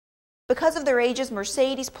Because of their ages,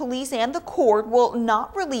 Mercedes police and the court will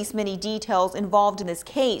not release many details involved in this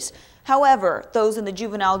case. However, those in the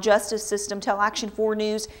juvenile justice system tell Action 4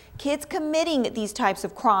 News kids committing these types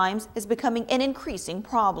of crimes is becoming an increasing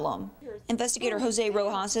problem. Investigator Jose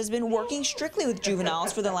Rojas has been working strictly with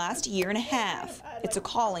juveniles for the last year and a half. It's a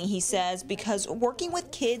calling, he says, because working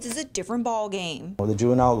with kids is a different ballgame. The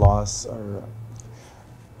juvenile laws are,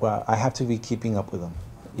 well, I have to be keeping up with them.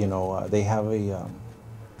 They have a,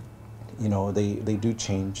 they do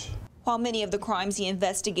change. While many of the crimes he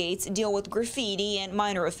investigates deal with graffiti and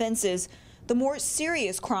minor offenses, the more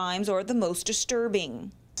serious crimes are the most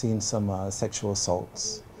disturbing. Seen some sexual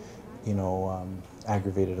assaults,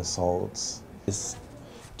 aggravated assaults. It's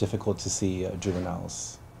difficult to see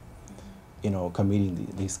juveniles, committing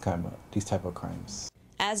these type of crimes.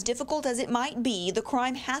 As difficult as it might be, the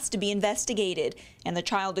crime has to be investigated and the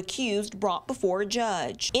child accused brought before a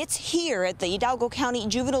judge. It's here at the Hidalgo County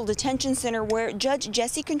Juvenile Detention Center where Judge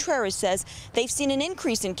Jesse Contreras says they've seen an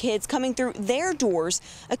increase in kids coming through their doors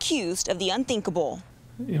accused of the unthinkable.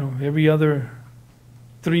 Every other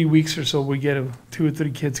 3 weeks or so we get 2 or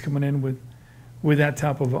 3 kids coming in with that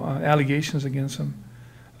type of allegations against them.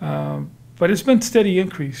 But it's been steady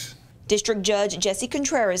increase. District Judge Jesse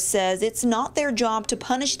Contreras says it's not their job to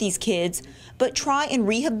punish these kids, but try and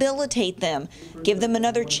rehabilitate them, give them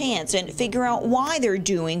another chance and figure out why they're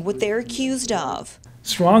doing what they're accused of.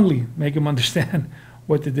 Strongly make them understand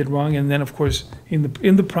what they did wrong, and then of course in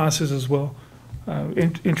the process as well,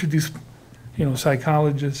 introduce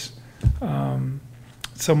psychologists.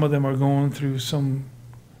 Some of them are going through some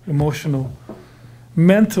emotional,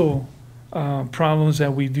 mental problems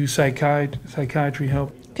that we do psychiatry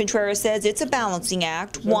help. Contreras says it's a balancing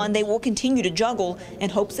act, one they will continue to juggle in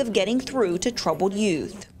hopes of getting through to troubled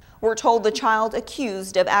youth. We're told the child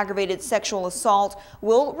accused of aggravated sexual assault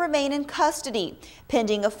will remain in custody,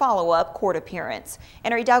 pending a follow-up court appearance.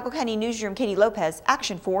 In our Hidalgo County newsroom, Katie Lopez,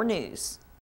 Action 4 News.